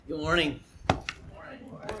Good morning. Good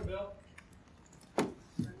morning, Bill.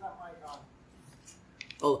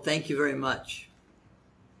 Oh, thank you very much.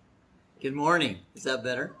 Good morning. Is that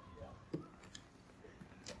better?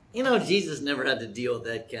 You know, Jesus never had to deal with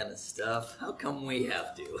that kind of stuff. How come we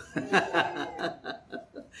have to?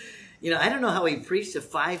 You know, I don't know how he preached to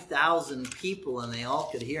 5,000 people and they all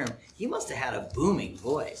could hear him. He must have had a booming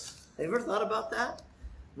voice. Have you ever thought about that?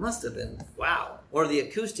 Must have been. Wow. Or the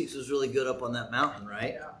acoustics was really good up on that mountain,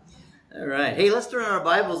 right? Yeah. All right. Hey, let's turn our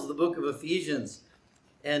Bibles to the book of Ephesians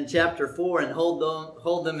and chapter 4 and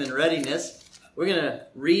hold them in readiness. We're going to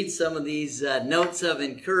read some of these notes of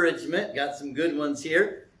encouragement. Got some good ones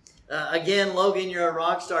here. Again, Logan, you're a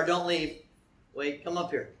rock star. Don't leave. Wait, come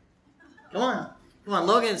up here. Come on. Come on.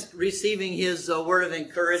 Logan's receiving his word of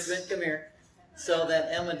encouragement. Come here. So that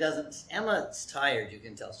Emma doesn't... Emma's tired, you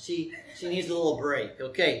can tell. She needs a little break.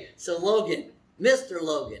 Okay. So Logan, Mr.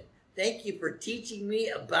 Logan, thank you for teaching me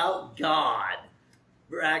about God.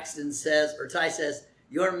 Braxton says, or Ty says,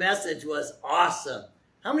 your message was awesome.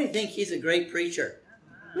 How many think he's a great preacher?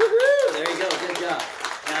 Woohoo! There you go. Good job.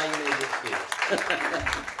 Now you may just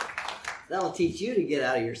That'll teach you to get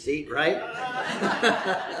out of your seat, right?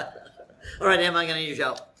 All right, Emma, I'm going to need your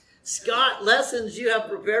help. Scott, lessons you have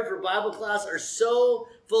prepared for Bible class are so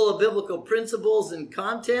full of biblical principles and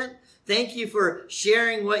content. Thank you for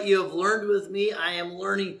sharing what you have learned with me. I am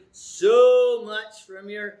learning so much from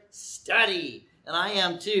your study. And I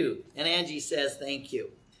am too. And Angie says thank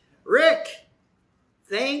you. Rick,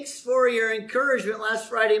 thanks for your encouragement last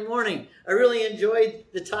Friday morning. I really enjoyed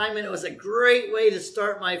the time and it was a great way to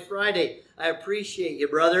start my Friday. I appreciate you,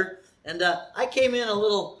 brother. And I came in a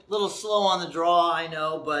little slow on the draw, I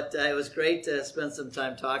know, but it was great to spend some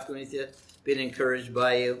time talking with you, being encouraged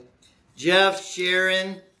by you. Jeff,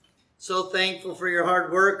 Sharon, so thankful for your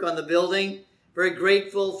hard work on the building. Very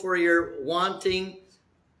grateful for your wanting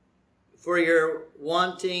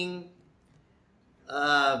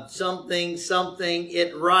something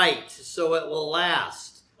it right so it will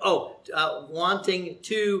last. Wanting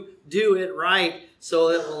to do it right so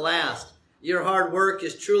it will last. Your hard work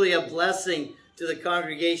is truly a blessing to the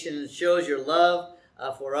congregation and shows your love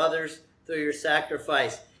for others through your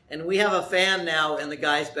sacrifice. And we have a fan now in the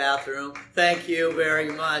guys' bathroom. Thank you very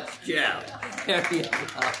much, Jeff. There you go.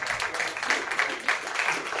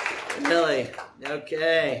 Really?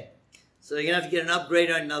 Okay. So you're going to have to get an upgrade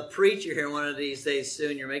on the preacher here one of these days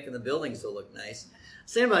soon. You're making the building so look nice.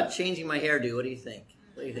 Saying about changing my hairdo. What do you think?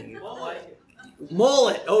 What do you think?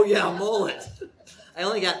 Mullet. Oh, yeah, mullet. I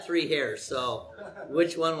only got 3 hairs, so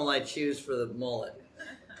which one will I choose for the mullet?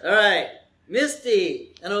 All right.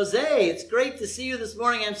 Misty and Jose, it's great to see you this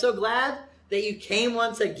morning. I'm so glad that you came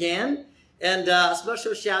once again. And a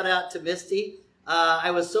special shout out to Misty.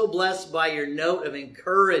 I was so blessed by your note of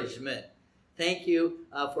encouragement. Thank you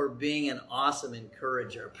for being an awesome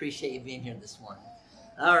encourager. Appreciate you being here this morning.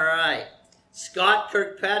 All right. Scott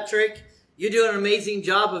Kirkpatrick, you do an amazing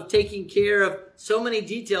job of taking care of so many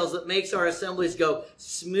details that makes our assemblies go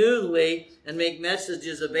smoothly and make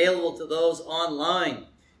messages available to those online.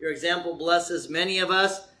 Your example blesses many of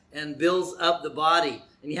us and builds up the body.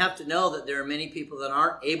 And you have to know that there are many people that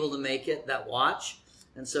aren't able to make it that watch.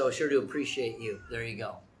 And so I sure do appreciate you. There you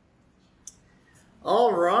go.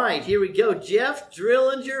 All right, here we go. Jeff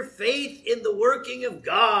Drillinger, faith in the working of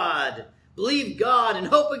God. Believe God and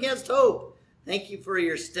hope against hope. Thank you for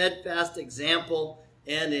your steadfast example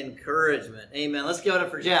and encouragement. Amen. Let's give it up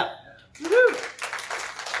for Jeff. Woo-hoo.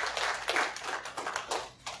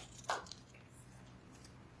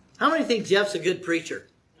 How many think Jeff's a good preacher?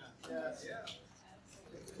 Yes.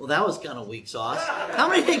 Well, that was kind of weak sauce. How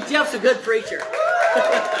many think Jeff's a good preacher?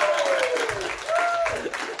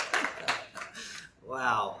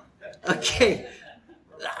 Wow. Okay.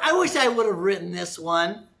 I wish I would have written this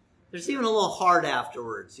one. There's even a little heart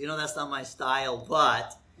afterwards. You know, that's not my style,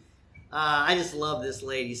 but I just love this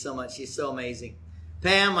lady so much. She's so amazing.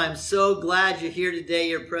 Pam, I'm so glad you're here today.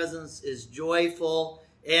 Your presence is joyful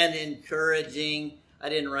and encouraging. I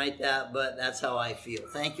didn't write that, but that's how I feel.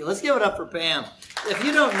 Thank you. Let's give it up for Pam. If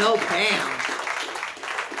you don't know Pam,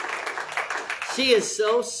 she is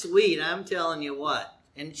so sweet. I'm telling you what.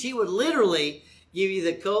 And she would literally give you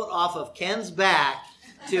the coat off of Ken's back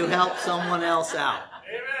to help someone else out.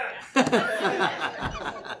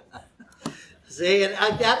 See, and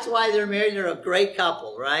that's why they're married. They're a great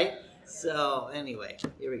couple, right? So, anyway,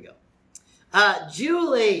 here we go.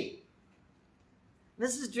 Julie,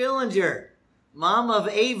 Mrs. Drillinger, mom of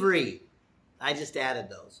Avery. I just added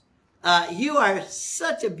those. You are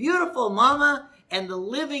such a beautiful mama and the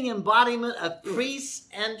living embodiment of peace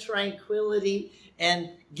and tranquility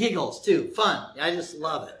and giggles, too. Fun. I just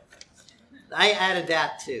love it. I added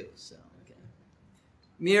that too. So, okay.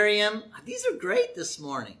 Miriam, these are great this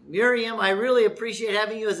morning. Miriam, I really appreciate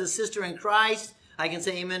having you as a sister in Christ. I can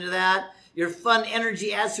say amen to that. Your fun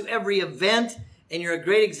energy adds to every event, and you're a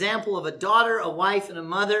great example of a daughter, a wife, and a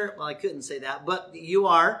mother. Well, I couldn't say that, but you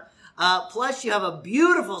are. Plus, you have a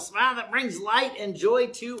beautiful smile that brings light and joy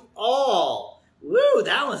to all. Woo,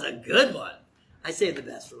 that was a good one. I saved the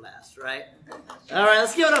best for last, right? All right,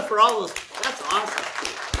 let's give it up for all those. That's awesome.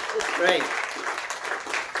 That's great.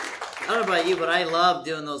 I don't know about you, but I love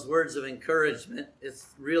doing those words of encouragement. It's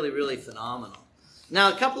really, really phenomenal.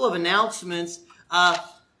 Now, a couple of announcements.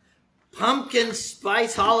 Pumpkin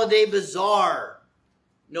Spice Holiday Bazaar,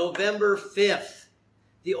 November 5th.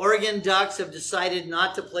 The Oregon Ducks have decided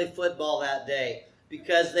not to play football that day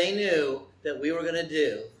because they knew that we were going to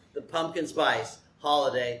do the Pumpkin Spice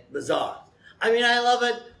Holiday Bazaar. I mean, I love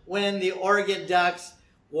it when the Oregon Ducks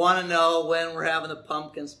want to know when we're having the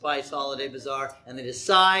Pumpkin Spice Holiday Bazaar, and they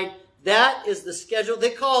decide that is the schedule.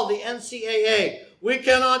 They call the NCAA. We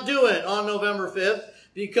cannot do it on November 5th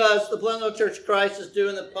because the Plano Church of Christ is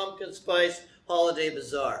doing the Pumpkin Spice Holiday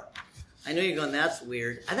Bazaar. I know you're going, that's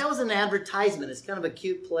weird. And that was an advertisement. It's kind of a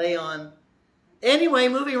cute play on. Anyway,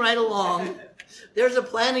 moving right along. There's a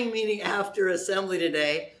planning meeting after assembly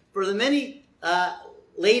today for the many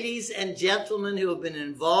ladies and gentlemen who have been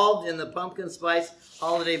involved in the Pumpkin Spice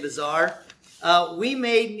Holiday Bazaar. We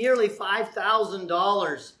made nearly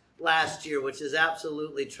 $5,000 last year, which is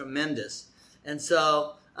absolutely tremendous. And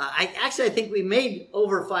so I think we made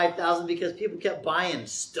over $5,000 because people kept buying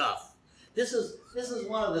stuff. This is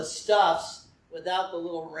one of the stuffs without the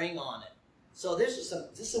little ring on it. So this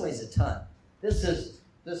weighs a ton. This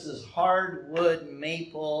is hardwood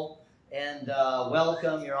maple and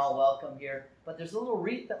welcome. You're all welcome here. But there's a little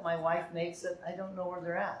wreath that my wife makes that I don't know where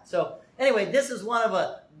they're at. So anyway, this is one of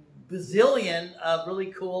a bazillion of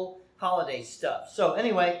really cool holiday stuff. So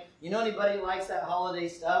anyway, you know anybody who likes that holiday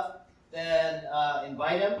stuff? Then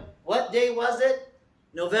invite them. What day was it?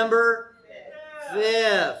 November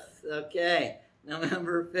 5th. Okay,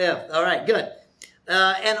 November 5th. All right, good.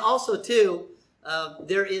 And also, too,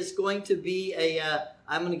 there is going to be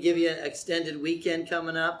I'm going to give you an extended weekend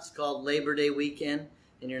coming up. It's called Labor Day weekend,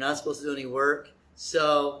 and you're not supposed to do any work.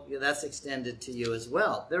 So that's extended to you as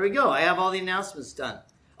well. There we go. I have all the announcements done.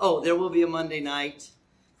 Oh, there will be a Monday night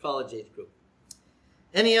college age group.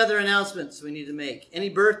 Any other announcements we need to make? Any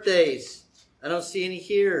birthdays? I don't see any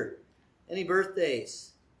here. Any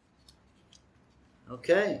birthdays?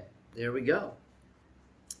 Okay, there we go.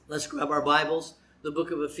 Let's grab our Bibles, the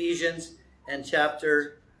book of Ephesians and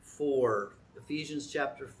chapter 4. Ephesians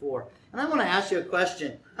chapter 4. And I want to ask you a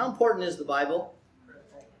question. How important is the Bible?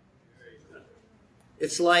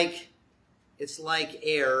 It's like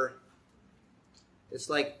air. It's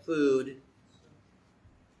like food.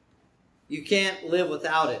 You can't live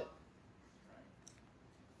without it.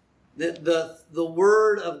 The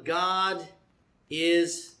Word of God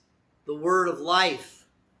is the Word of life.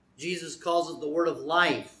 Jesus calls it the Word of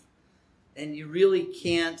life. And you really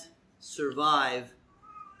can't survive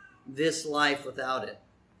this life without it.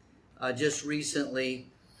 I just recently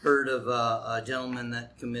heard of a gentleman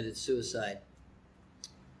that committed suicide.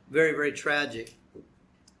 Very, very tragic.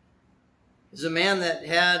 He's a man that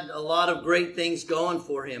had a lot of great things going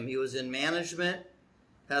for him. He was in management,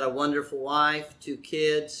 had a wonderful wife, 2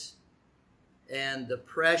 kids, and the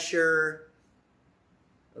pressure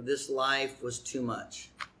of this life was too much.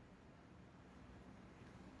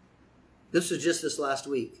 This was just this last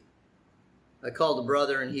week. I called a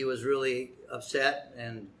brother, and he was really upset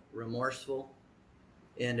and remorseful.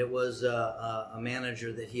 And it was a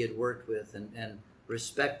manager that he had worked with and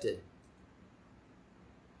respected.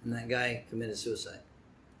 And that guy committed suicide.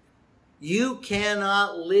 You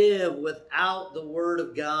cannot live without the Word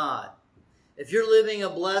of God. If you're living a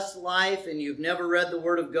blessed life and you've never read the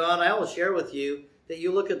Word of God, I will share with you that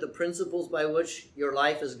you look at the principles by which your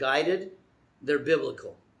life is guided, they're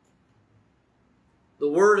biblical. The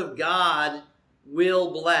Word of God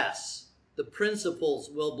will bless. The principles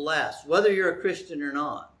will bless, whether you're a Christian or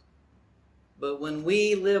not. But when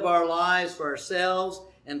we live our lives for ourselves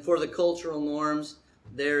and for the cultural norms,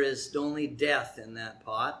 there is only death in that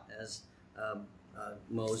pot, as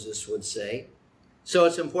Moses would say. So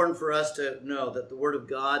it's important for us to know that the Word of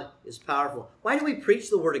God is powerful. Why do we preach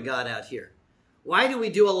the Word of God out here? Why do we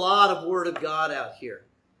do a lot of Word of God out here?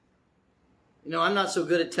 You know, I'm not so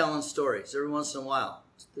good at telling stories. Every once in a while.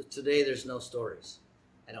 Today there's no stories,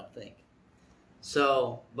 I don't think.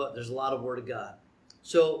 So, but there's a lot of Word of God.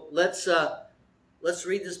 So let's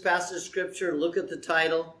read this passage of Scripture, look at the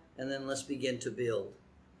title, and then let's begin to build.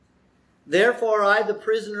 Therefore, I, the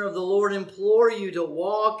prisoner of the Lord, implore you to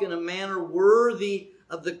walk in a manner worthy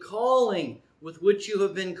of the calling with which you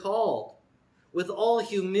have been called. With all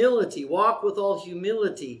humility, walk with all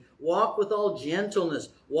humility, walk with all gentleness,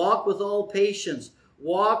 walk with all patience,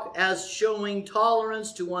 walk as showing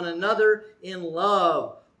tolerance to one another in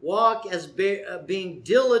love, walk as being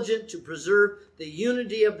diligent to preserve the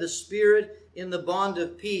unity of the Spirit in the bond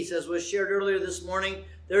of peace. As was shared earlier this morning,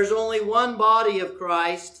 there's only one body of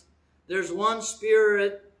Christ. There's one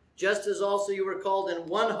Spirit, just as also you were called in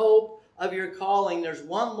one hope of your calling. There's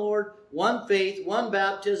one Lord, one faith, one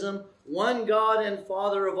baptism, one God and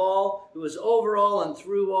Father of all, who is over all and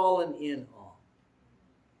through all and in all.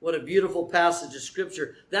 What a beautiful passage of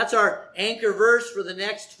Scripture. That's our anchor verse for the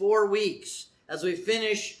next 4 weeks as we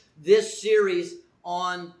finish this series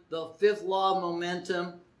on the fifth law of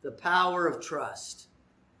momentum, the power of trust.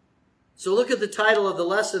 So look at the title of the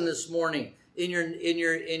lesson this morning in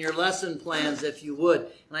your lesson plans, if you would.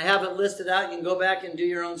 And I have it listed out. You can go back and do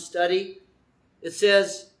your own study. It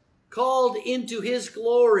says, called into his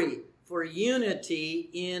glory for unity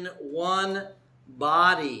in one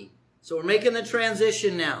body. So we're making the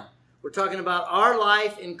transition now. We're talking about our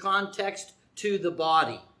life in context to the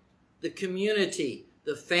body, the community,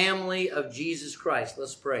 the family of Jesus Christ.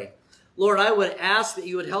 Let's pray. Lord, I would ask that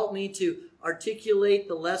you would help me to articulate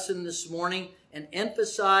the lesson this morning and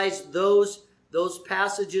emphasize those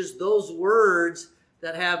passages, those words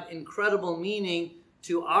that have incredible meaning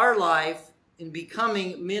to our life in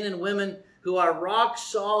becoming men and women who are rock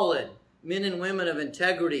solid, men and women of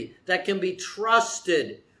integrity that can be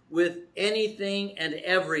trusted with anything and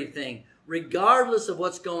everything, regardless of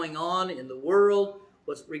what's going on in the world,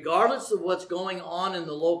 regardless of what's going on in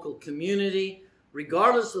the local community,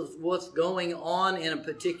 regardless of what's going on in a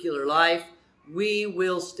particular life. We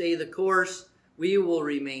will stay the course. We will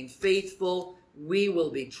remain faithful. We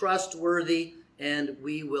will be trustworthy, and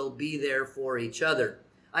we will be there for each other.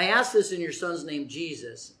 I ask this in your Son's name,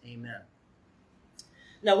 Jesus. Amen.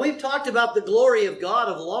 Now, we've talked about the glory of God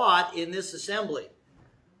of Lot in this assembly.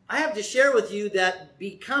 I have to share with you that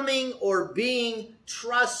becoming or being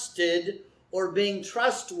trusted or being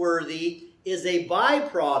trustworthy is a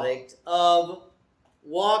byproduct of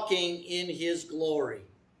walking in his glory.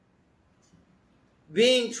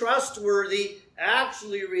 Being trustworthy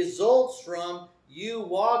actually results from you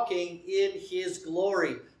walking in his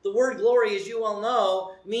glory. The word glory, as you all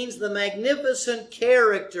know, means the magnificent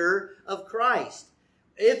character of Christ.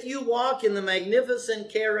 If you walk in the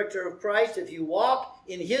magnificent character of Christ, if you walk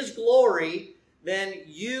in his glory, then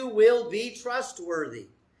you will be trustworthy.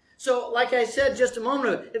 So, like I said just a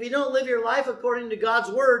moment ago, if you don't live your life according to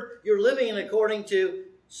God's word, you're living it according to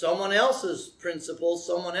someone else's principles,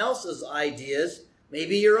 someone else's ideas,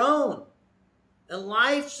 maybe your own. And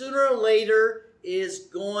life, sooner or later, is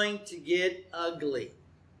going to get ugly.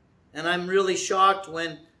 And I'm really shocked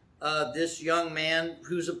when this young man,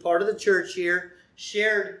 who's a part of the church here,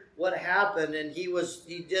 shared what happened, and he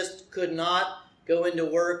just could not go into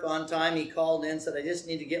work on time. He called in and said, I just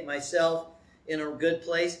need to get myself in a good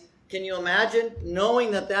place. Can you imagine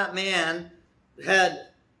knowing that man had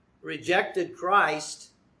rejected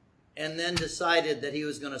Christ and then decided that he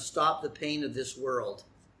was going to stop the pain of this world?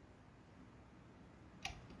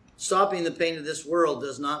 Stopping the pain of this world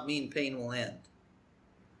does not mean pain will end.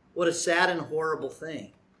 What a sad and horrible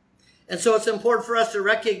thing. And so it's important for us to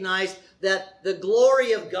recognize that the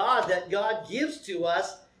glory of God that God gives to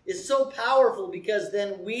us is so powerful, because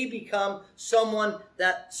then we become someone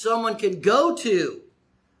that someone can go to,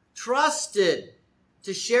 trusted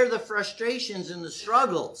to share the frustrations and the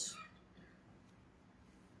struggles.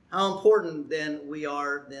 How important then we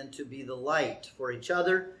are then to be the light for each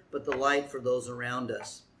other, but the light for those around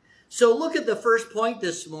us. So look at the first point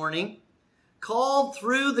this morning. Called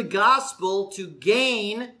through the gospel to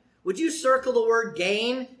gain. Would you circle the word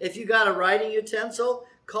gain if you got a writing utensil?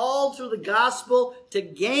 Called through the gospel to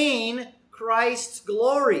gain Christ's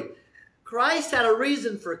glory. Christ had a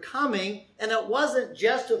reason for coming, and it wasn't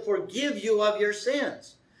just to forgive you of your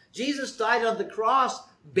sins. Jesus died on the cross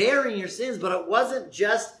bearing your sins, but it wasn't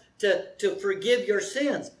just to forgive your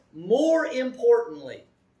sins. More importantly,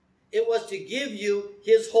 it was to give you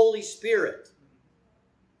his Holy Spirit.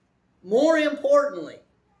 More importantly,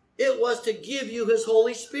 it was to give you his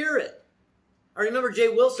Holy Spirit. I remember Jay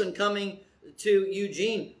Wilson coming to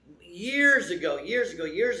Eugene years ago.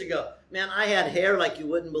 Man, I had hair like you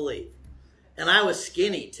wouldn't believe. And I was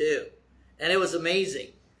skinny too. And it was amazing.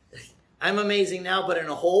 I'm amazing now, but in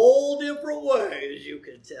a whole different way, as you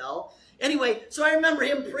can tell. Anyway, so I remember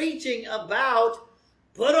him preaching about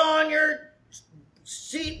put on your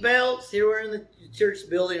seat belts. Here we're in the church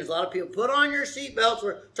building. There's a lot of people. Put on your seat belts.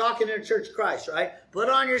 We're talking to the Church of Christ, right? Put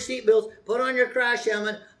on your seat belts. Put on your crash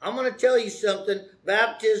helmet. I'm going to tell you something.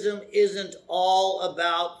 Baptism isn't all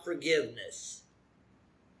about forgiveness.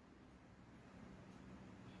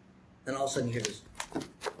 And all of a sudden you hear this.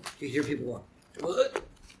 You hear people going, what?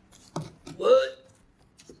 What?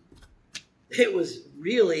 It was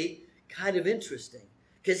really kind of interesting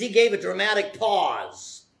because he gave a dramatic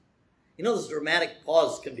pause. You know, those dramatic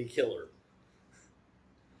pauses can be killer.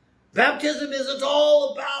 Baptism isn't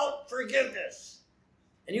all about forgiveness.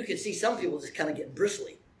 And you can see some people just kind of getting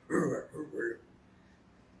bristly.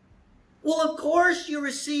 Well, of course you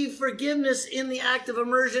receive forgiveness in the act of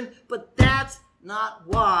immersion, but that's not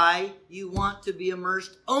why you want to be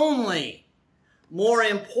immersed only. More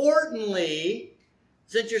importantly,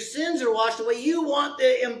 since your sins are washed away, you want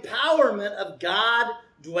the empowerment of God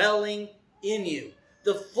dwelling in you.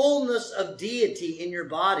 The fullness of deity in your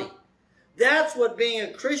body. That's what being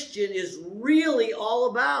a Christian is really all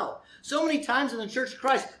about. So many times in the Church of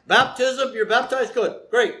Christ, baptism, you're baptized, good,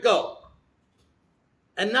 great, go.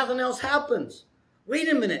 And nothing else happens. Wait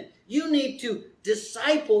a minute. You need to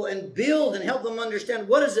disciple and build and help them understand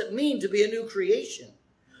what does it mean to be a new creation?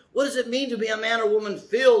 What does it mean to be a man or woman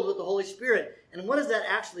filled with the Holy Spirit? And what does that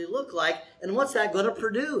actually look like? And what's that going to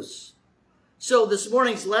produce? So this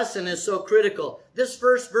morning's lesson is so critical. This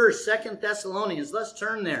first verse, 2 Thessalonians, let's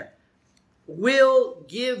turn there, will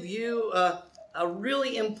give you a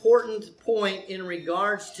really important point in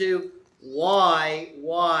regards to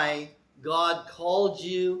why God called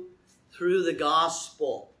you through the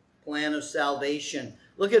gospel plan of salvation.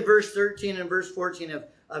 Look at verse 13 and verse 14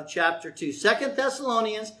 of chapter 2. 2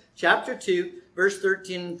 Thessalonians chapter 2, verse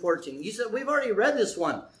 13 and 14. You said, we've already read this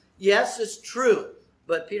one. Yes, it's true.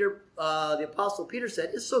 But Peter, the Apostle Peter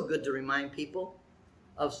said, it's so good to remind people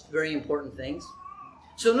of very important things.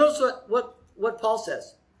 So notice what Paul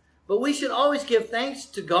says. But we should always give thanks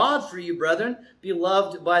to God for you, brethren,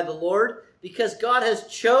 beloved by the Lord, because God has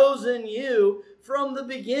chosen you from the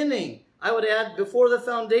beginning. I would add, before the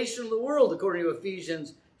foundation of the world, according to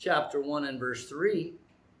Ephesians chapter 1 and verse 3.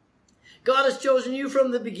 God has chosen you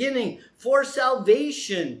from the beginning for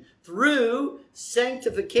salvation through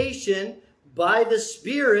sanctification by the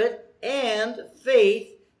Spirit and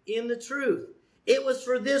faith in the truth. It was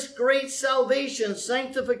for this great salvation,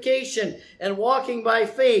 sanctification, and walking by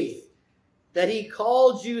faith that he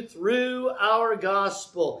called you through our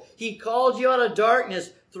gospel. He called you out of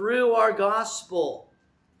darkness through our gospel.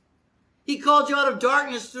 He called you out of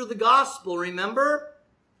darkness through the gospel, remember?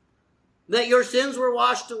 That your sins were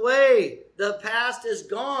washed away. The past is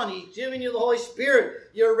gone. He's given you the Holy Spirit.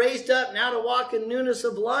 You're raised up now to walk in newness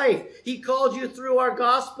of life. He called you through our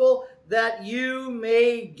gospel that you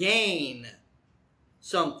may gain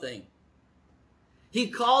something. He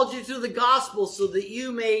called you through the gospel so that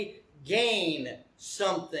you may gain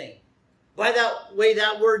something. By that way,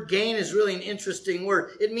 that word gain is really an interesting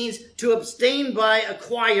word. It means to abstain by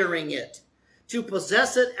acquiring it, to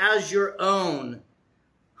possess it as your own.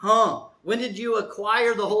 When did you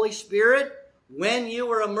acquire the Holy Spirit? When you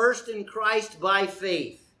were immersed in Christ by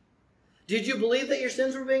faith. Did you believe that your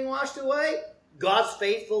sins were being washed away? God's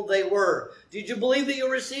faithful, they were. Did you believe that you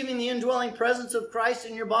were receiving the indwelling presence of Christ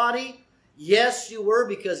in your body? Yes, you were,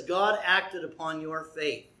 because God acted upon your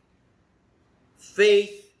faith.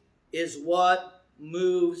 Faith is what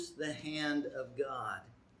moves the hand of God.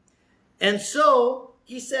 And so,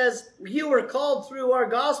 he says, you were called through our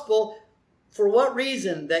gospel. For what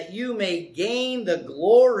reason? That you may gain the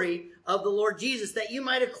glory of the Lord Jesus, that you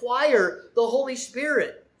might acquire the Holy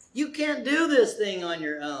Spirit. You can't do this thing on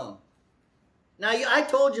your own. Now, I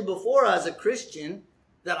told you before as a Christian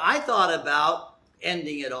that I thought about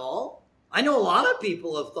ending it all. I know a lot of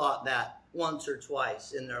people have thought that once or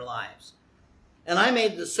twice in their lives. And I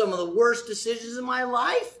made some of the worst decisions in my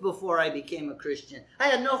life before I became a Christian. I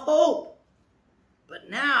had no hope. But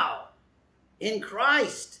now, in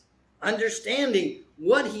Christ, understanding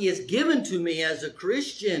what he has given to me as a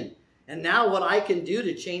Christian, and now what I can do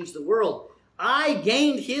to change the world. I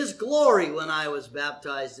gained his glory when I was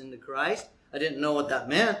baptized into Christ. I didn't know what that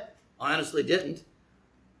meant. I honestly didn't.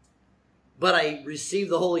 But I received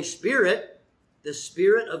the Holy Spirit, the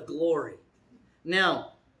Spirit of glory.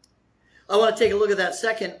 Now, I want to take a look at that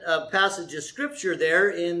second passage of Scripture there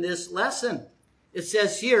in this lesson. It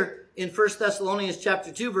says here in 1 Thessalonians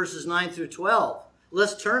chapter 2, verses 9 through 12.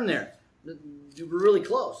 Let's turn there. We're really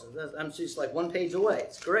close. I'm just like one page away.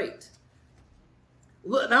 It's great.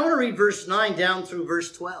 Look, I want to read verse 9 down through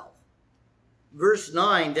verse 12. Verse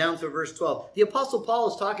 9 down through verse 12. The Apostle Paul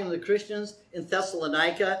is talking to the Christians in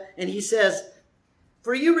Thessalonica, and he says,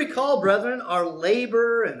 For you recall, brethren, our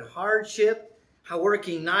labor and hardship, how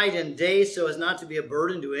working night and day so as not to be a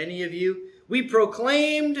burden to any of you, we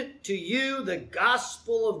proclaimed to you the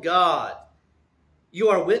gospel of God. You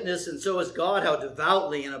are witness, and so is God, how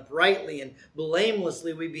devoutly and uprightly and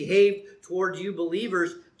blamelessly we behaved toward you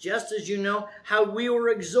believers, just as you know how we were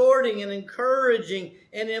exhorting and encouraging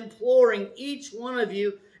and imploring each one of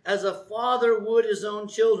you as a father would his own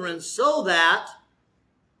children, so that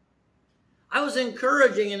I was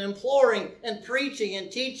encouraging and imploring and preaching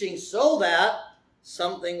and teaching so that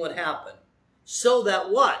something would happen. So that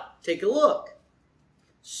what? Take a look.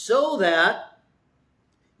 So that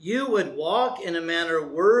you would walk in a manner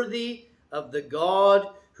worthy of the God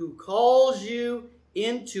who calls you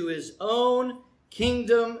into his own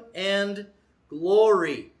kingdom and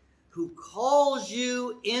glory. Who calls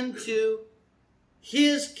you into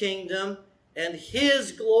his kingdom and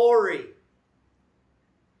his glory.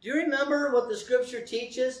 Do you remember what the scripture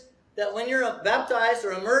teaches? That when you're baptized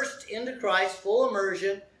or immersed into Christ, full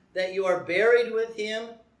immersion, that you are buried with him,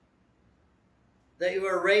 that you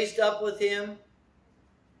are raised up with him,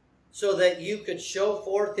 so that you could show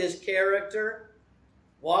forth his character,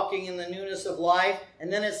 walking in the newness of life.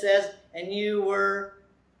 And then it says, and you were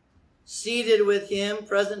seated with him,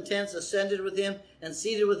 present tense, ascended with him, and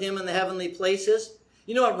seated with him in the heavenly places.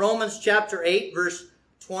 You know what Romans chapter 8, verse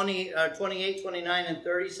 28, 29, and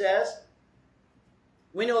 30 says?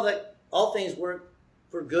 We know that all things work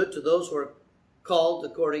for good to those who are called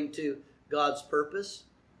according to God's purpose.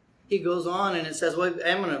 He goes on and it says, well,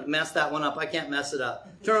 I'm going to mess that one up. I can't mess it up.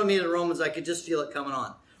 Turn with me to Romans. I could just feel it coming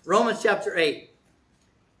on. Romans chapter 8.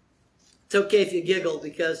 It's okay if you giggle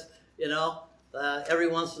because, every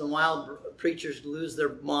once in a while preachers lose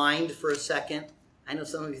their mind for a second. I know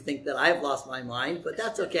some of you think that I've lost my mind, but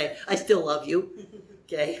that's okay. I still love you.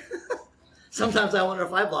 Okay? Sometimes I wonder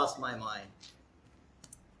if I've lost my mind.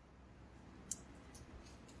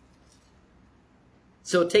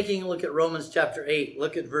 So taking a look at Romans chapter 8,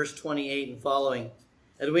 look at verse 28 and following.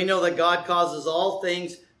 And we know that God causes all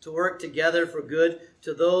things to work together for good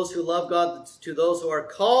to those who love God, to those who are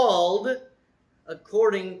called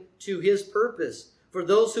according to his purpose. For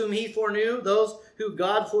those whom he foreknew, those who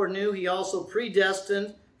God foreknew, he also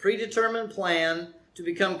predetermined, planned to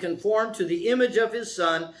become conformed to the image of his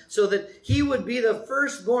Son, so that he would be the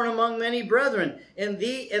firstborn among many brethren. And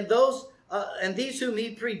these whom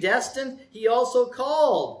he predestined, he also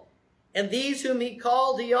called. And these whom he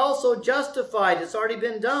called, he also justified. It's already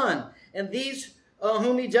been done. And these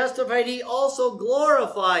whom he justified, he also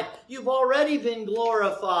glorified. You've already been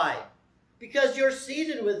glorified because you're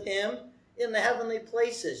seated with him in the heavenly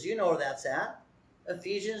places. You know where that's at.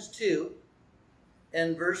 Ephesians 2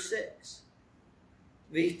 and verse 6.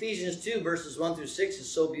 Ephesians 2 verses 1 through 6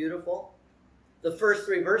 is so beautiful. The first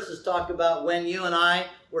 3 verses talk about when you and I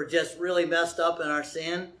were just really messed up in our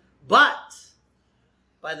sin. But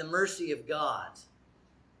by the mercy of God,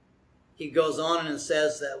 he goes on and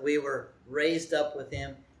says that we were raised up with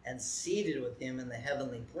him and seated with him in the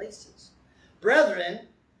heavenly places. Brethren,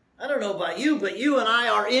 I don't know about you, but you and I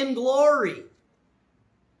are in glory.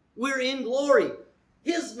 We're in glory.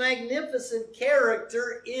 His magnificent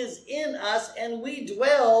character is in us, and we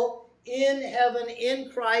dwell in heaven in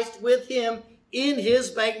Christ with him in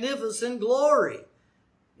his magnificent glory.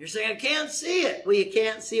 You're saying, I can't see it. Well, you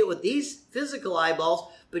can't see it with these physical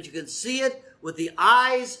eyeballs, but you can see it with the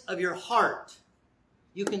eyes of your heart.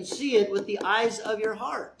 You can see it with the eyes of your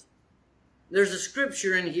heart. There's a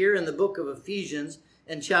scripture in here in the book of Ephesians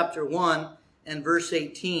in chapter 1 and verse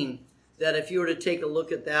 18 that if you were to take a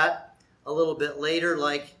look at that a little bit later,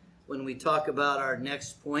 like when we talk about our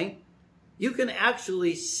next point, you can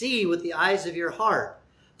actually see with the eyes of your heart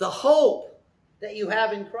the hope that you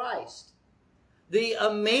have in Christ, the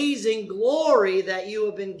amazing glory that you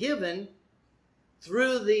have been given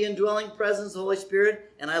through the indwelling presence of the Holy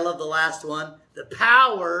Spirit, and I love the last one, the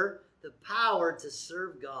power to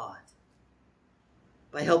serve God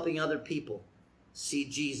by helping other people see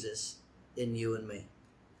Jesus in you and me.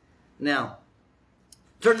 Now,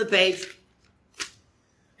 turn to the page.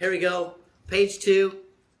 Here we go. Page 2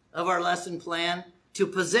 of our lesson plan. To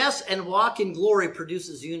possess and walk in glory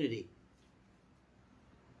produces unity.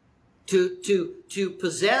 To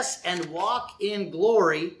possess and walk in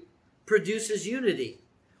glory produces unity.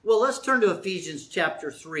 Well, let's turn to Ephesians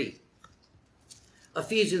chapter 3.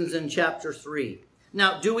 Ephesians in chapter 3.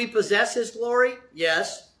 Now, do we possess his glory?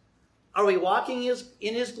 Yes. Are we walking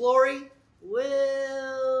in his glory?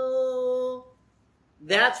 Well,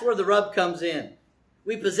 that's where the rub comes in.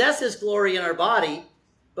 We possess his glory in our body,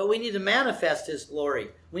 but we need to manifest his glory.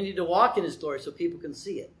 We need to walk in his glory so people can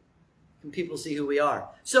see it. can people see who we are.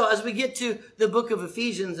 So as we get to the book of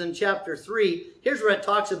Ephesians in chapter 3, here's where it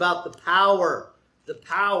talks about the power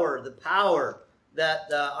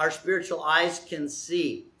that our spiritual eyes can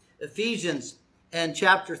see. Ephesians and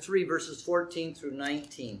chapter 3, verses 14 through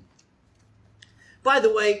 19. By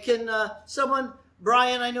the way, can someone,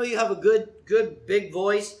 Brian, I know you have a good big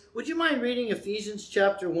voice. Would you mind reading Ephesians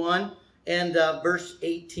chapter 1 and verse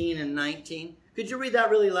 18 and 19? Could you read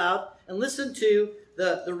that really loud? And listen to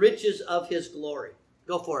the riches of his glory.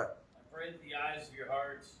 Go for it. I pray that the eyes of your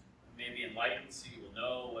hearts may be enlightened, so you will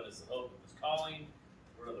know what is the hope of his calling,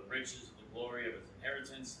 what are the riches of the glory of his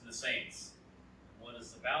inheritance in the saints, and what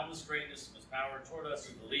is the boundless greatness of his power toward us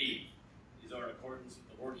who believe. These are in accordance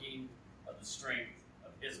with the working of the strength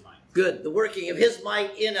of his might. Good. The working of his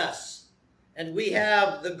might in us. And we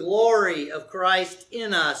have the glory of Christ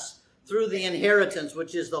in us through the inheritance,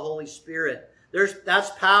 which is the Holy Spirit.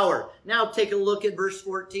 That's power. Now take a look at verse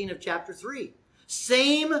 14 of chapter 3.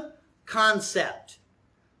 Same concept.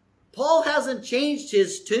 Paul hasn't changed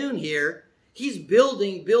his tune here. He's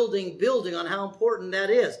building on how important that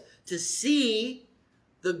is. To see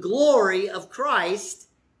the glory of Christ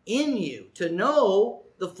in you. To know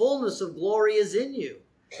the fullness of glory is in you.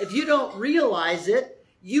 If you don't realize it,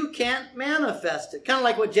 you can't manifest it. Kind of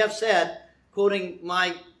like what Jeff said, quoting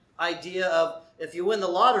my idea of if you win the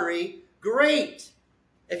lottery, great.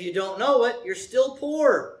 If you don't know it, you're still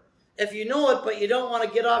poor. If you know it, but you don't want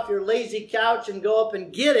to get off your lazy couch and go up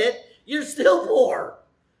and get it, you're still poor.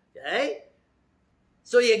 Okay?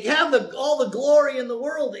 So you have all the glory in the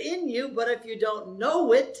world in you, but if you don't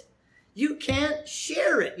know it, you can't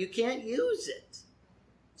share it. You can't use it.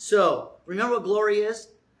 So, remember what glory is?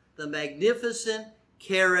 The magnificent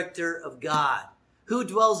character of God. Who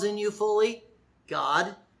dwells in you fully?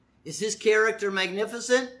 God. Is his character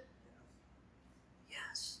magnificent?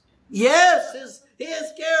 Yes,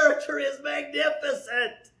 his character is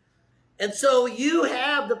magnificent. And so you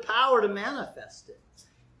have the power to manifest it.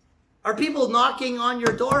 Are people knocking on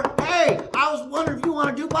your door? Hey, I was wondering if you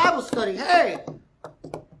want to do Bible study. Hey,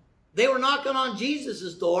 they were knocking on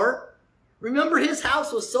Jesus' door. Remember, his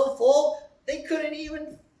house was so full, they couldn't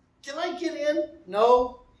even, can I get in?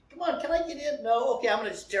 No. Come on, can I get in? No. Okay, I'm going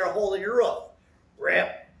to just tear a hole in your roof.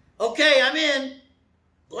 Rip. Okay, I'm in.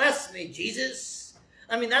 Bless me, Jesus.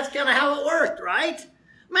 I mean, that's kind of how it worked, right?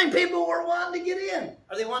 I mean, people were wanting to get in.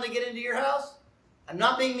 Are they wanting to get into your house? I'm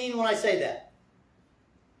not being mean when I say that.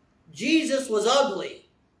 Jesus was ugly.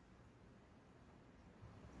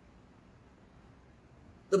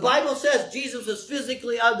 The Bible says Jesus was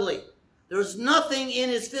physically ugly. There was nothing in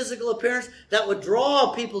his physical appearance that would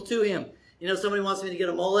draw people to him. You know, somebody wants me to get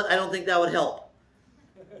a mullet. I don't think that would help.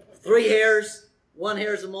 3 hairs, 1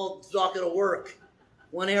 hair is a mullet. It's not going to work.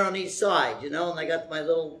 1 hair on each side, and I got my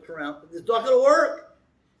little crown. It's not going to work.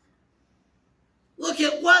 Look,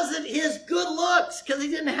 it wasn't his good looks, because he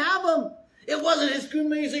didn't have them. It wasn't his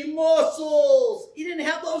amazing muscles. He didn't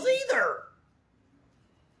have those either.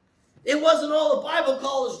 It wasn't all the Bible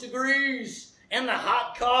college degrees, and the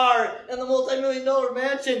hot car, and the multi-million-dollar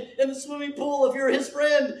mansion, and the swimming pool. If you're his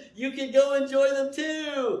friend, you can go enjoy them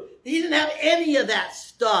too. He didn't have any of that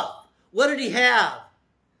stuff. What did he have?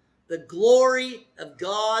 The glory of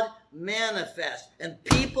God manifest. And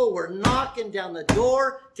people were knocking down the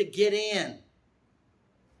door to get in.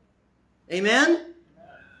 Amen?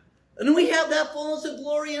 And we have that fullness of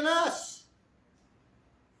glory in us.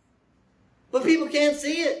 But people can't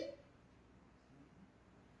see it.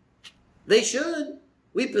 They should.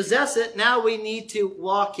 We possess it. Now we need to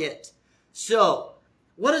walk it. So,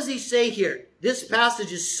 what does he say here? This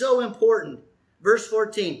passage is so important. Verse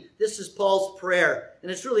 14, this is Paul's prayer, and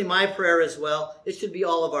it's really my prayer as well. It should be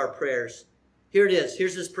all of our prayers. Here it is.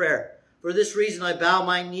 Here's his prayer. For this reason I bow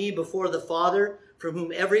my knee before the Father, from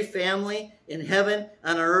whom every family in heaven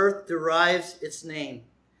and on earth derives its name,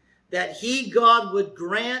 that he, God, would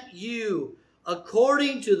grant you,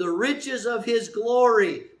 according to the riches of his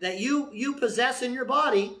glory, that you possess in your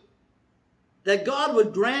body, that God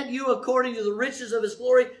would grant you, according to the riches of his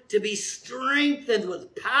glory, to be strengthened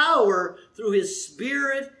with power through his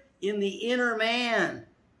Spirit in the inner man.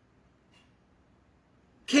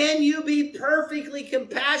 Can you be perfectly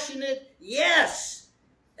compassionate? Yes.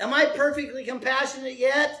 Am I perfectly compassionate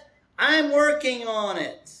yet? I'm working on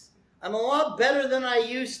it. I'm a lot better than I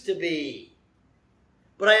used to be.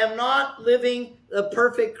 But I am not living the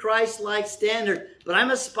perfect Christ-like standard. But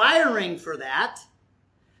I'm aspiring for that.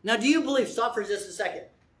 Now, do you believe, stop for just a second.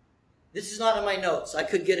 This is not in my notes. I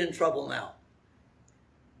could get in trouble now.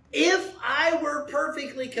 If I were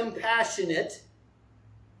perfectly compassionate,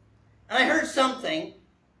 and I heard something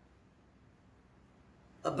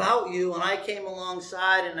about you, and I came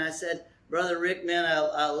alongside and I said, Brother Rick, man,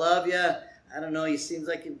 I love you. I don't know, he seems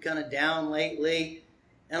like he's kind of down lately.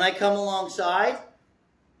 And I come alongside,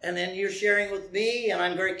 and then you're sharing with me, and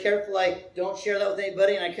I'm very careful I don't share that with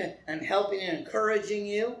anybody, and I'm helping and encouraging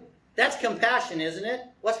you. That's compassion, isn't it?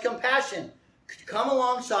 What's compassion? To come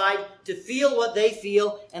alongside, to feel what they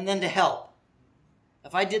feel, and then to help.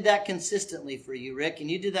 If I did that consistently for you, Rick, and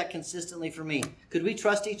you did that consistently for me, could we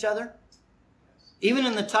trust each other? Even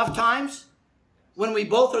in the tough times, when we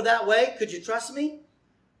both are that way, could you trust me?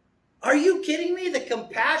 Are you kidding me? The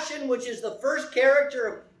compassion, which is the first character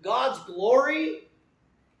of God's glory,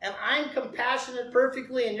 and I'm compassionate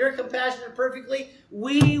perfectly, and you're compassionate perfectly,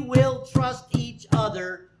 we will trust each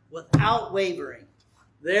other without wavering.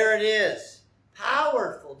 There it is.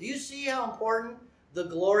 Powerful. Do you see how important the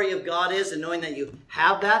glory of God is, and knowing that you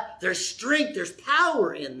have that? There's strength, there's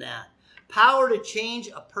power in that. Power to change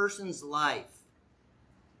a person's life.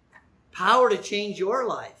 Power to change your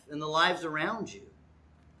life and the lives around you.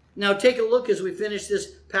 Now take a look as we finish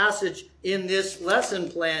this passage in this lesson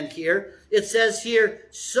plan here. It says here,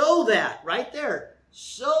 so that, right there,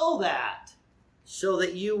 so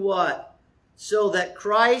that you what? So that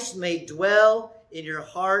Christ may dwell in your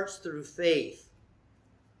hearts through faith.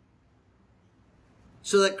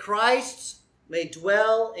 So that Christ may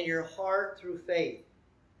dwell in your heart through faith.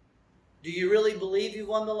 Do you really believe you've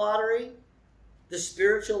won the lottery? The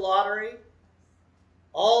spiritual lottery?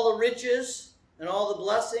 All the riches and all the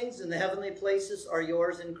blessings in the heavenly places are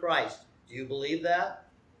yours in Christ. Do you believe that?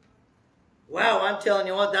 Wow, I'm telling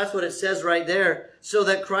you what, that's what it says right there. So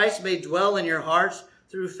that Christ may dwell in your hearts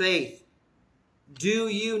through faith. Do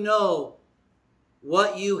you know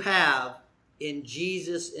what you have in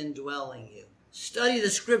Jesus indwelling you? Study the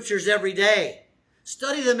scriptures every day.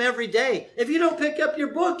 Study them every day. If you don't pick up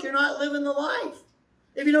your book, you're not living the life.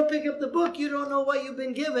 If you don't pick up the book, you don't know what you've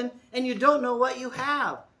been given, and you don't know what you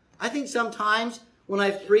have. I think sometimes when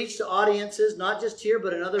I've preached to audiences, not just here,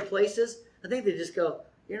 but in other places, I think they just go,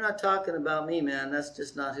 you're not talking about me, man. That's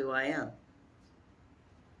just not who I am.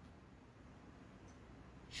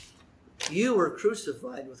 You were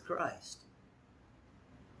crucified with Christ.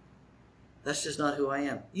 That's just not who I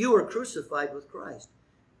am. You were crucified with Christ.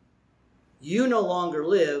 You no longer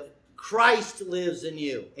live. Christ lives in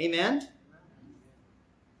you. Amen?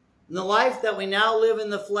 In the life that we now live in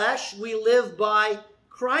the flesh, we live by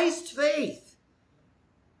Christ's faith.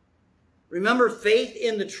 Remember, faith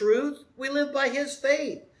in the truth? We live by his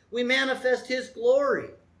faith. We manifest his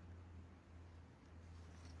glory.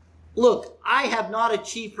 Look, I have not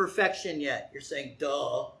achieved perfection yet. You're saying,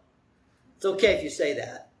 duh. It's okay if you say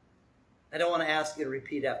that. I don't want to ask you to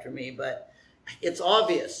repeat after me, but it's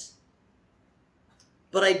obvious.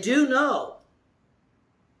 But I do know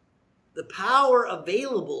the power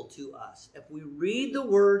available to us if we read the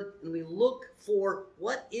word and we look for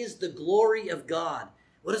what is the glory of God.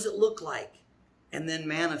 What does it look like? And then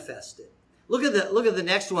manifest it. Look at the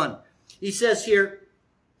next one. He says here,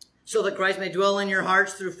 so that Christ may dwell in your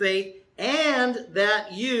hearts through faith, and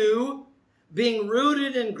that you, being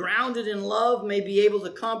rooted and grounded in love, may be able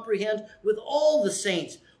to comprehend with all the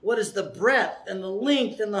saints what is the breadth and the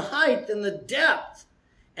length and the height and the depth,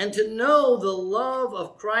 and to know the love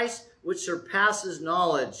of Christ which surpasses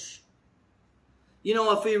knowledge. You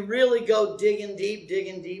know, if we really go digging deep,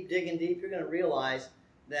 you're going to realize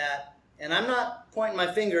that, and I'm not pointing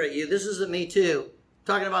my finger at you. This isn't me too. I'm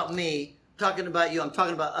talking about me. I'm talking about you. I'm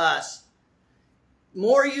talking about us. The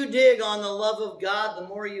more you dig on the love of God, the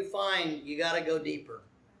more you find you got to go deeper.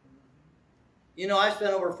 You know, I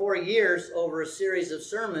spent over 4 years over a series of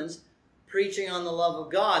sermons preaching on the love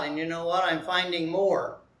of God. And you know what? I'm finding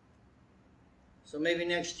more. So maybe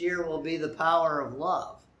next year will be the power of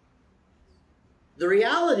love. The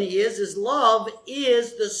reality is love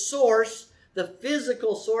is the source, the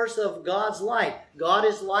physical source of God's light. God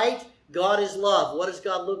is light. God is love. What does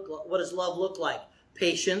what does love look like?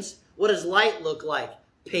 Patience. What does light look like?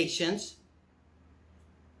 Patience.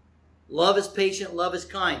 Love is patient. Love is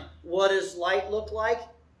kind. What does light look like?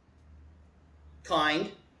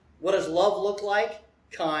 Kind. What does love look like?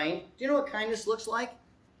 Kind. Do you know what kindness looks like?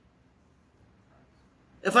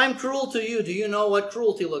 If I'm cruel to you, do you know what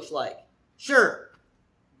cruelty looks like? Sure.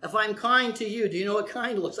 If I'm kind to you, do you know what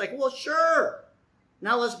kind looks like? Well, sure.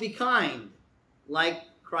 Now let's be kind, like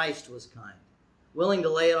Christ was kind, willing to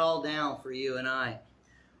lay it all down for you and I.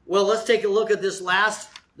 Well, let's take a look at this last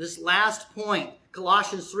point,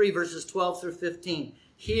 Colossians 3, verses 12 through 15.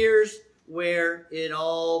 Here's where it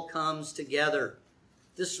all comes together.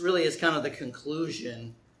 This really is kind of the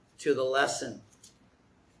conclusion to the lesson.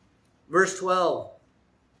 Verse 12.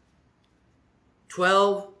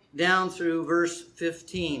 12 down through verse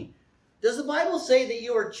 15. Does the Bible say that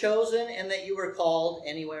you were chosen and that you were called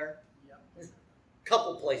anywhere? Yeah. There's a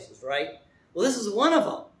couple places, right? Well, this is one of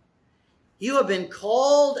them. You have been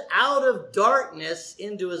called out of darkness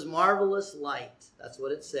into his marvelous light. That's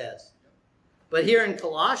what it says. But here in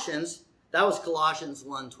Colossians, that was Colossians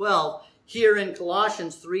 1:12. Here in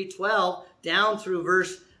Colossians 3:12, down through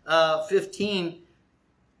verse 15,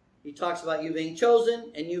 he talks about you being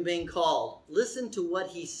chosen and you being called. Listen to what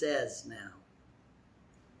he says now.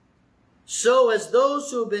 So as those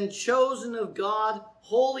who have been chosen of God,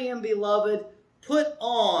 holy and beloved, put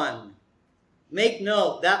on. Make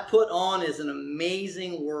note, that put on is an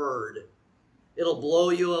amazing word. It'll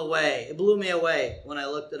blow you away. It blew me away when I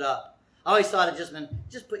looked it up. I always thought it just meant,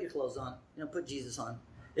 just put your clothes on. Put Jesus on.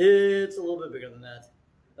 It's a little bit bigger than that.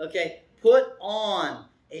 Okay, put on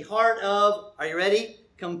a heart of, are you ready?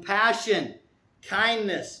 Compassion,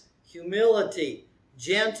 kindness, humility,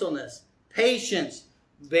 gentleness, patience,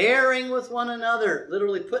 bearing with one another,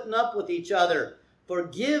 literally putting up with each other,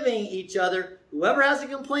 forgiving each other. Whoever has a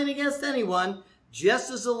complaint against anyone,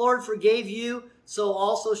 just as the Lord forgave you, so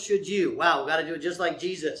also should you. Wow, we've got to do it just like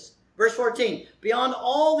Jesus. Verse 14, beyond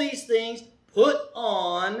all these things, put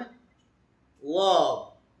on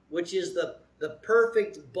love, which is the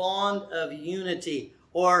perfect bond of unity,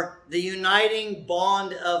 or the uniting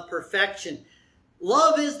bond of perfection.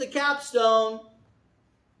 Love is the capstone.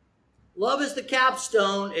 Love is the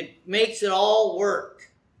capstone. It makes it all work.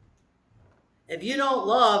 If you don't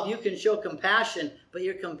love, you can show compassion, but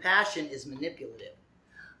your compassion is manipulative.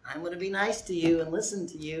 I'm going to be nice to you and listen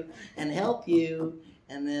to you and help you.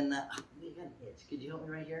 And then, you got an itch. Could you help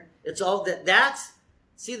me right here? It's all that's,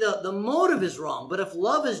 see, the motive is wrong. But if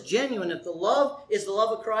love is genuine, if the love is the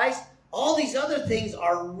love of Christ, all these other things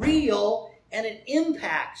are real and it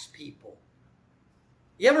impacts people.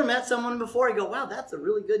 You ever met someone before? You go, wow, that's a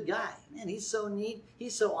really good guy. Man, he's so neat.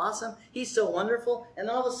 He's so awesome. He's so wonderful. And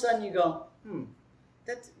then all of a sudden you go,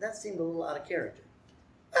 that seemed a little out of character.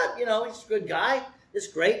 But, he's a good guy. It's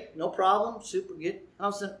great. No problem. Super good. And all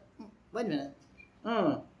of a sudden, wait a minute. I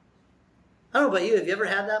don't know about you. Have you ever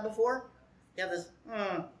had that before? You have this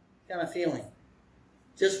kind of feeling.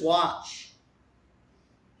 Just watch.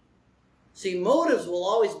 See, motives will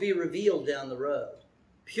always be revealed down the road.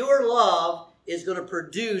 Pure love is going to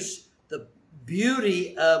produce the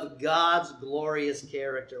beauty of God's glorious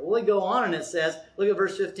character. Well, we go on and it says, look at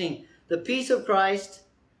verse 15. The peace of Christ,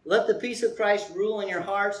 let the peace of Christ rule in your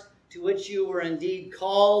hearts, to which you were indeed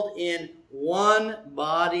called in one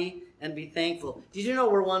body, and be thankful. Did you know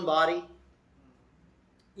we're one body?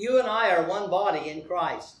 You and I are one body in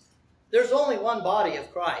Christ. There's only one body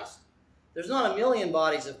of Christ. There's not a million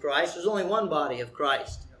bodies of Christ. There's only one body of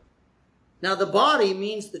Christ. Now, the body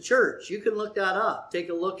means the church. You can look that up. Take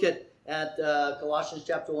a look at Colossians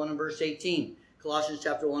chapter 1 and verse 18. Colossians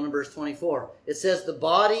chapter 1 and verse 24. It says the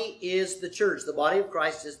body is the church. The body of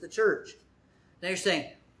Christ is the church. Now you're saying,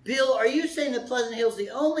 Bill, are you saying that Pleasant Hill is the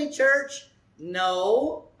only church?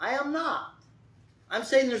 No, I am not. I'm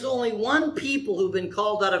saying there's only one people who've been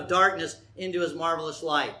called out of darkness into his marvelous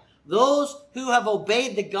light. Those who have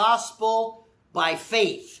obeyed the gospel by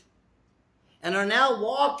faith and are now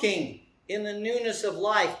walking in the newness of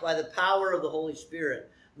life by the power of the Holy Spirit.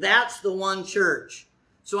 That's the one church.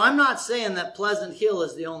 So I'm not saying that Pleasant Hill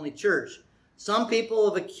is the only church. Some people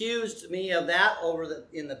have accused me of that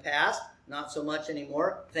in the past. Not so much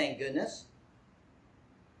anymore, thank goodness.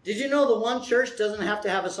 Did you know the one church doesn't have to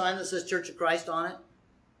have a sign that says Church of Christ on it?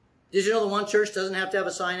 Did you know the one church doesn't have to have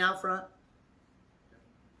a sign out front?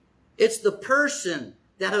 It's the person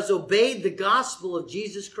that has obeyed the gospel of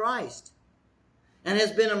Jesus Christ and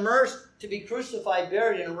has been immersed to be crucified,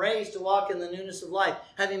 buried, and raised to walk in the newness of life,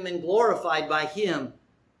 having been glorified by him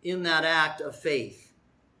in that act of faith.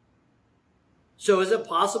 So is it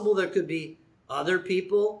possible there could be other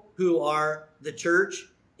people who are the church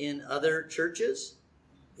in other churches?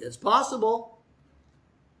 It's possible.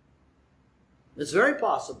 It's very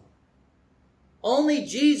possible. Only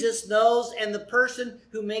Jesus knows, and the person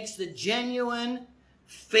who makes the genuine,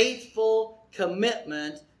 faithful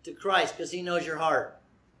commitment to Christ, because he knows your heart.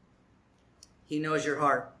 He knows your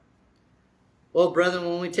heart. Well, brethren,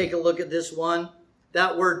 when we take a look at this one,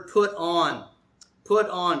 that word put on,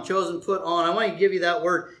 chosen, put on. I want to give you that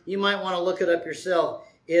word. You might want to look it up yourself.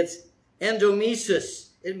 It's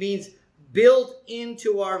endomesis. It means built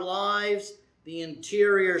into our lives the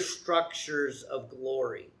interior structures of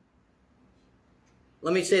glory.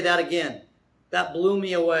 Let me say that again. That blew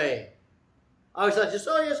me away. I always thought, just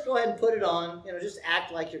go ahead and put it on. Just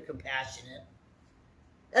act like you're compassionate.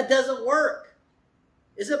 That doesn't work.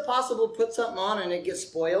 Is it possible to put something on and it gets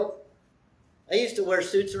spoiled? I used to wear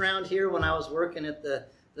suits around here when I was working at the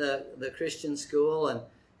the Christian school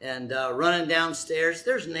and running downstairs.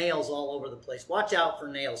 There's nails all over the place. Watch out for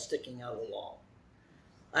nails sticking out of the wall.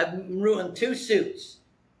 I've ruined 2 suits.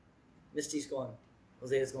 Misty's going,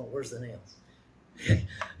 Hosea's going, where's the nails?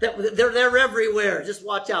 They're everywhere. Just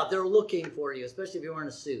watch out. They're looking for you, especially if you're wearing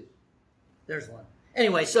a suit. There's one.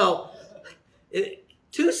 Anyway, so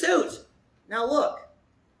 2 suits. Now look,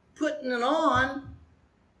 putting it on,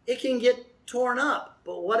 it can get torn up.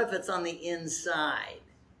 But what if it's on the inside?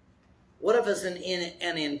 What if it's an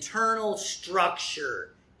internal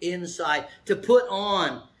structure inside to put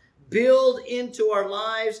on, build into our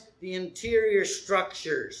lives the interior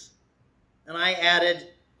structures? And I added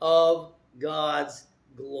of God's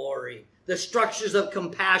glory. The structures of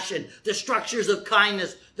compassion, the structures of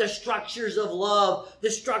kindness, the structures of love,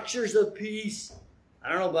 the structures of peace. I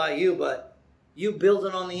don't know about you, but you build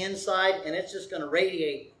it on the inside and it's just going to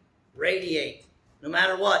radiate. No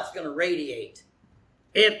matter what, it's going to radiate.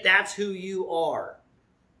 If that's who you are.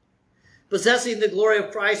 Possessing the glory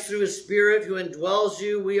of Christ through His Spirit who indwells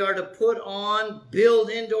you, we are to put on, build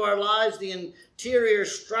into our lives the interior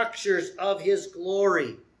structures of His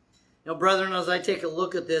glory. Now, brethren, as I take a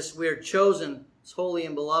look at this, we are chosen as holy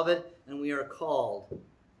and beloved, and we are called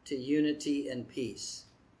to unity and peace.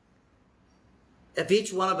 If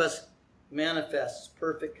each one of us manifests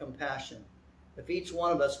perfect compassion, if each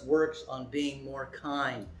one of us works on being more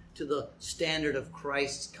kind to the standard of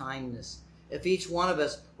Christ's kindness, if each one of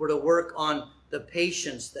us were to work on the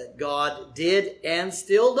patience that God did and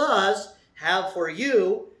still does have for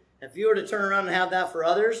you, if you were to turn around and have that for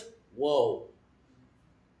others, whoa.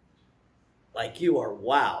 Like you are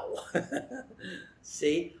wow.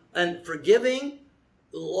 See? And forgiving,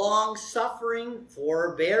 long-suffering,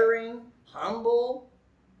 forbearing, humble,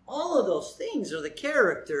 all of those things are the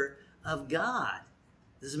character of God.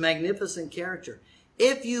 This is a magnificent character.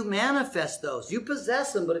 If you manifest those, you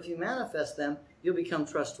possess them, but if you manifest them, you'll become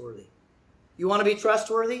trustworthy. You want to be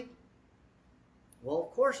trustworthy? Well,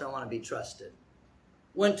 of course I want to be trusted.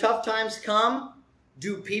 When tough times come,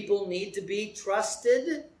 do people need to be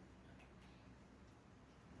trusted?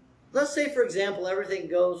 Let's say, for example, everything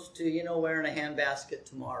goes to, wearing a handbasket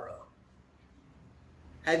tomorrow.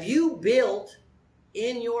 Have you built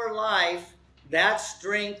in your life that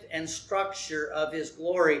strength and structure of His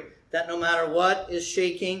glory that no matter what is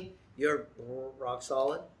shaking, you're rock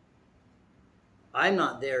solid? I'm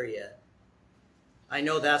not there yet. I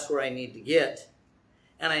know that's where I need to get.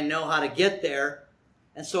 And I know how to get there.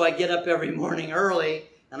 And so I get up every morning early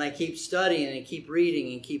and I keep studying and keep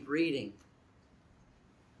reading and keep reading.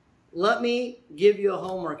 Let me give you a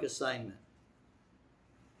homework assignment.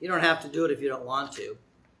 You don't have to do it if you don't want to.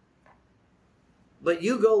 But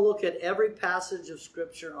you go look at every passage of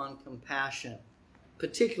Scripture on compassion,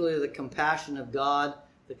 particularly the compassion of God,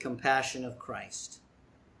 the compassion of Christ.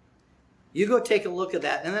 You go take a look at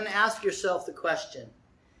that and then ask yourself the question,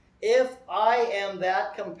 if I am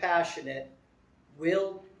that compassionate,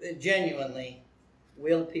 will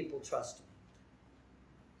people trust me?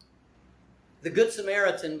 The Good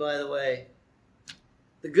Samaritan, by the way,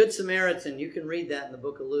 the Good Samaritan, you can read that in the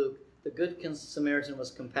book of Luke. The Good Samaritan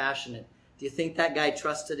was compassionate. Do you think that guy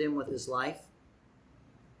trusted him with his life?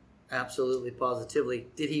 Absolutely, positively.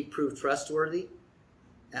 Did he prove trustworthy?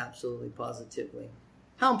 Absolutely, positively.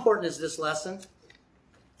 How important is this lesson?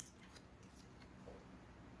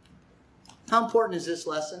 How important is this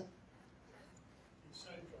lesson?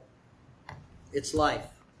 It's life.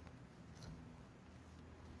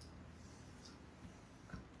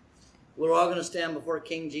 We're all going to stand before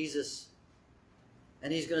King Jesus,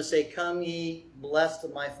 and He's going to say, "Come ye, blessed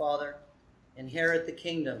of my Father, inherit the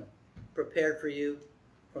kingdom prepared for you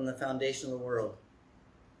from the foundation of the world.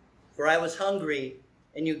 For I was hungry,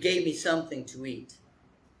 and you gave me something to eat.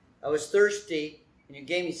 I was thirsty, and you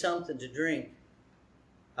gave me something to drink.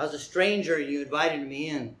 I was a stranger, and you invited me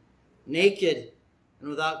in. Naked and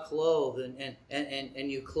without clothes,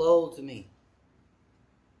 and you clothed me."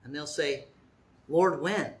 And they'll say, "Lord,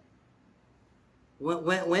 when?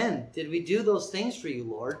 When did we do those things for you,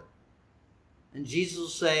 Lord?" And Jesus will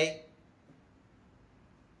say,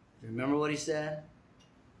 remember what He said?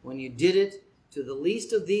 "When you did it to the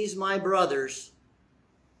least of these my brothers,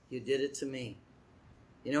 you did it to me."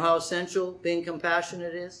 You know how essential being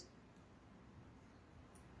compassionate is?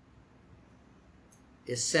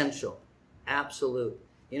 Essential. Absolute.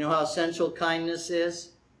 You know how essential kindness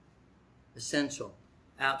is? Essential.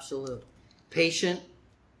 Absolute. Patient.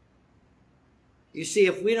 You see,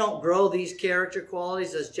 if we don't grow these character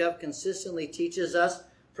qualities, as Jeff consistently teaches us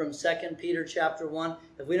from 2 Peter chapter 1,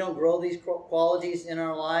 if we don't grow these qualities in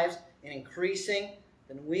our lives and increasing,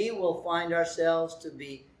 then we will find ourselves to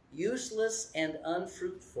be useless and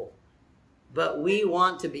unfruitful. But we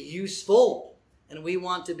want to be useful, and we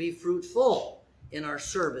want to be fruitful in our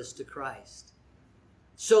service to Christ,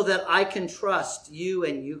 so that I can trust you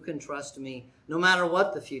and you can trust me, no matter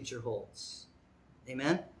what the future holds.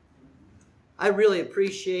 Amen? I really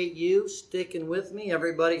appreciate you sticking with me.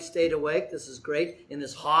 Everybody stayed awake. This is great in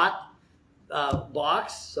this hot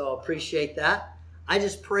box, so appreciate that. I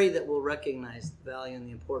just pray that we'll recognize the value and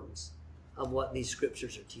the importance of what these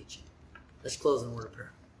scriptures are teaching. Let's close in a word of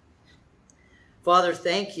prayer. Father,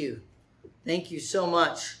 thank you. Thank you so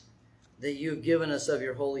much that you've given us of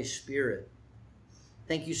your Holy Spirit.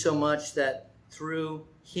 Thank you so much that through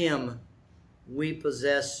him we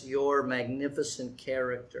possess your magnificent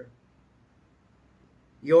character.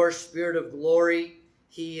 Your Spirit of glory,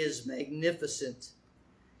 he is magnificent.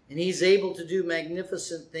 And he's able to do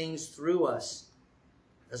magnificent things through us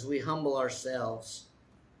as we humble ourselves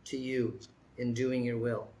to you in doing your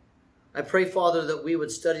will. I pray, Father, that we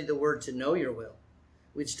would study the word to know your will.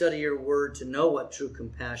 We'd study your word to know what true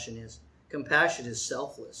compassion is. Compassion is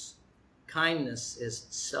selfless. Kindness is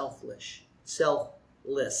selfish,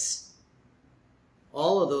 selfless.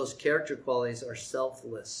 All of those character qualities are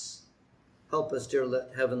selfless. Help us, dear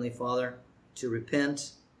Heavenly Father, to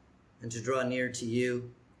repent and to draw near to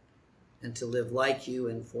you and to live like you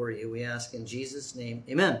and for you. We ask in Jesus' name,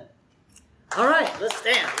 amen. All right, let's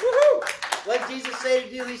stand. Woohoo! What did Jesus say to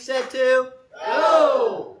do? He said to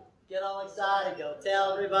go. Get all excited, go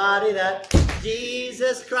tell everybody that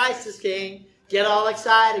Jesus Christ is King. Get all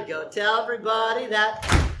excited, go tell everybody that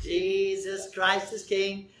Jesus Christ is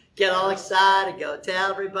King. Get all excited, go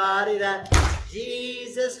tell everybody that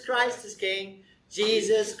Jesus Christ is King.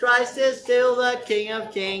 Jesus Christ is still the King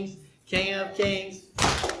of Kings, King of Kings.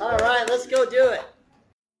 All right, let's go do it.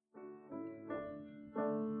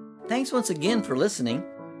 Thanks once again for listening.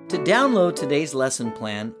 To download today's lesson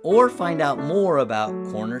plan or find out more about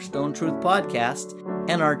Cornerstone Truth Podcast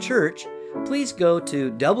and our church, please go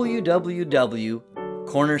to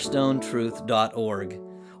www.cornerstonetruth.org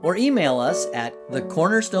or email us at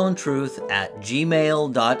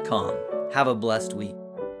thecornerstonetruth@gmail.com. Have a blessed week.